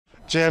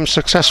James,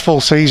 successful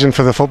season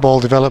for the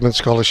Football Development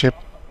Scholarship.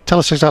 Tell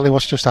us exactly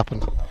what's just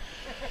happened.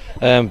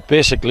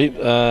 Basically,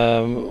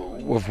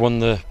 we've won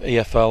the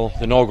EFL,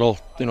 the inaugural,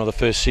 the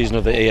first season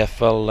of the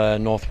EFL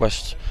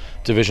Northwest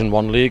Division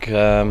 1 League,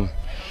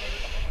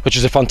 which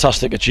is a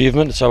fantastic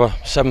achievement. It's our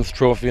 7th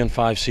trophy in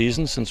 5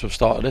 seasons since we've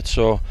started it,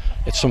 so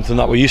it's something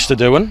that we're used to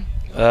doing.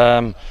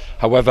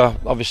 However,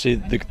 obviously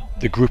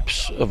the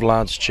groups of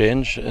lads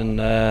change, and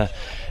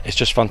it's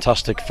just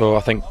fantastic for,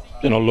 I think,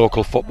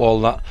 local football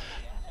that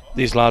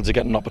these lads are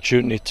getting an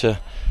opportunity to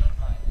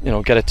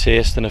get a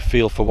taste and a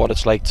feel for what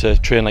it's like to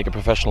train like a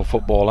professional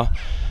footballer,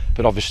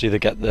 but obviously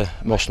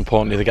most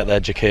importantly they get the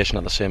education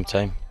at the same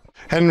time.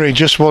 Henry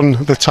just won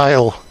the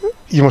title.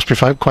 You must be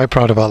quite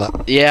proud about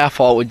that. Yeah, I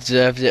thought we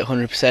deserved it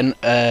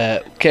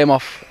 100%. Came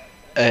off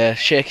a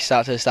shaky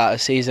start to the start of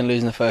the season,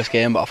 losing the first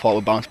game, but I thought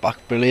we bounced back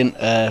brilliant.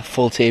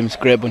 Full teams,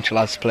 great bunch of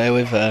lads to play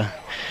with.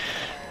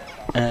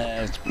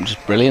 It's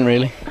just brilliant,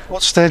 really.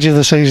 What stage of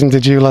the season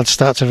did you lads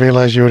start to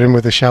realise you were in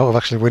with a shout of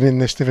actually winning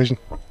this division?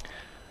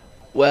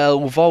 Well,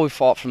 we've always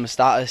thought from the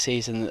start of the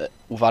season that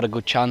we've had a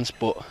good chance,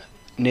 but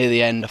near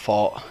the end I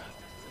thought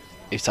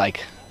it's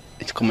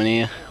coming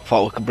here. I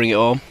thought we could bring it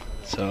home.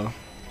 So,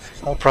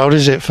 how proud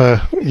is it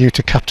for you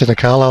to captain a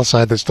Carlisle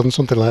side that's done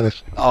something like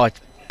this? Oh, it's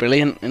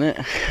brilliant, isn't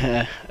it?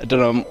 I don't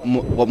know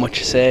what much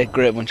to say.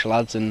 Great bunch of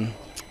lads, and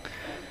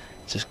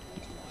it's just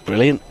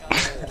brilliant.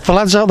 For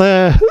lads out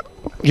there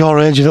your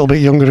age, a little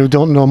bit younger, who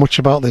don't know much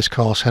about this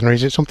course, Henry,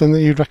 is it something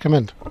that you'd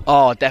recommend?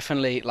 Oh,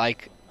 definitely.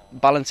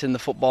 Balancing the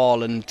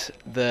football and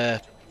the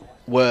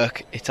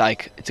work, it's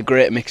a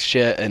great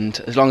mixture, and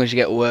as long as you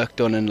get work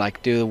done and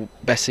do the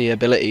best of your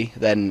ability,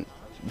 then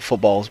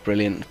football's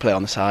brilliant to play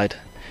on the side.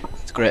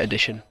 It's a great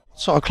addition. What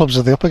sort of clubs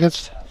are they up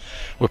against?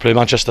 We play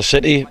Manchester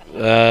City,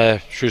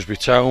 Shrewsbury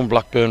Town,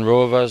 Blackburn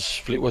Rovers,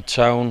 Fleetwood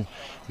Town,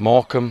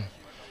 Morecambe,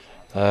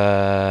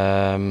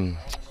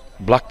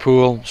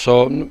 Blackpool,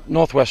 so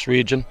Northwest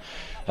region.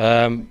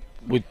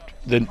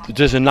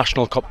 There's a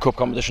national cup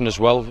competition as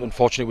well.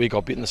 Unfortunately, we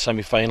got beaten in the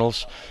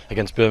semi-finals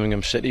against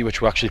Birmingham City,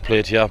 which we actually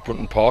played here at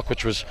Brunton Park,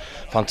 which was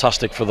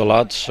fantastic for the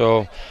lads.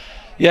 So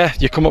yeah,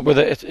 you come up with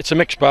it. It's a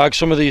mixed bag.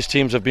 Some of these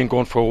teams have been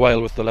going for a while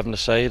with the 11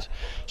 aside.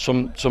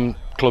 Some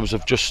clubs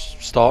have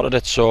just started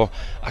it. So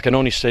I can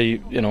only say,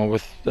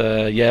 with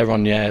year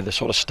on year, the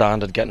sort of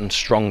standard getting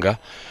stronger,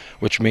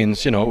 which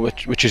means,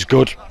 which is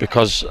good,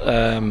 because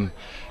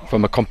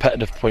from a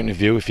competitive point of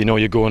view, if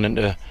you're going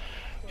into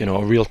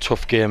a real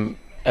tough game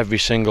every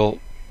single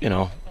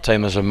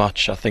time there's a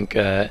match, I think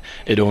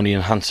it only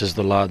enhances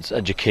the lads'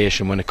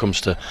 education when it comes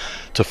to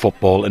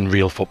football and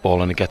real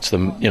football, and it gets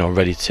them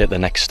ready to take the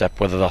next step,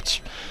 whether that's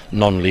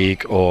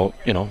non-league or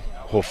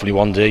hopefully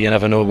one day, you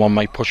never know, one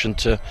might push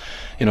into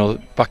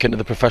back into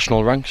the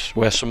professional ranks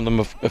where some of them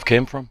have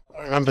came from.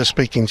 I remember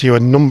speaking to you a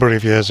number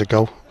of years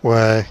ago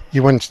where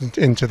you went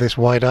into this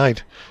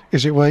wide-eyed.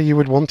 Is it where you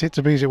would want it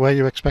to be? Is it where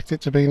you expect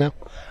it to be now?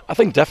 I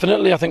think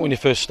definitely. I think when you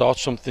first start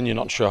something, you're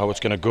not sure how it's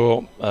going to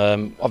go.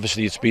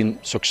 Obviously, it's been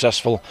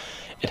successful.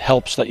 It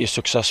helps that you're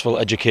successful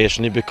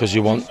educationally, because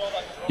you want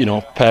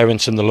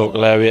parents in the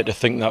local area to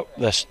think that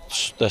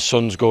their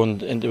son's going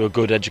into a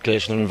good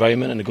educational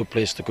environment and a good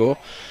place to go.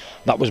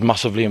 That was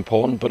massively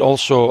important. But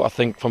also, I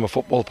think from a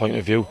football point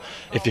of view,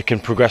 if you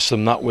can progress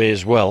them that way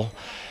as well,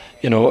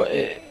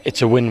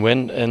 it's a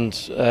win-win. And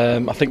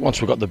I think once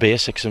we've got the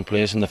basics in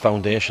place and the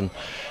foundation,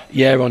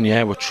 year on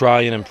year we'll try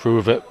and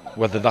improve it,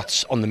 whether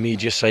that's on the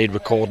media side,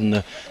 recording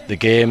the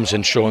games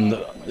and showing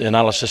the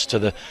analysis to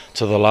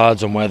the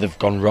lads on where they've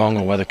gone wrong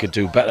or where they could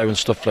do better and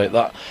stuff like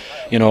that,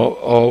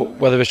 or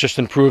whether it's just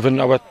improving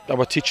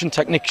our teaching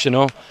techniques,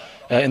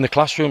 in the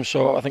classroom.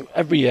 So I think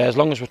every year, as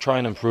long as we try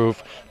and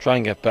improve, try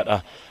and get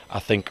better, I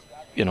think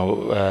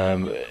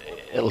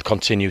it'll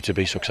continue to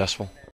be successful.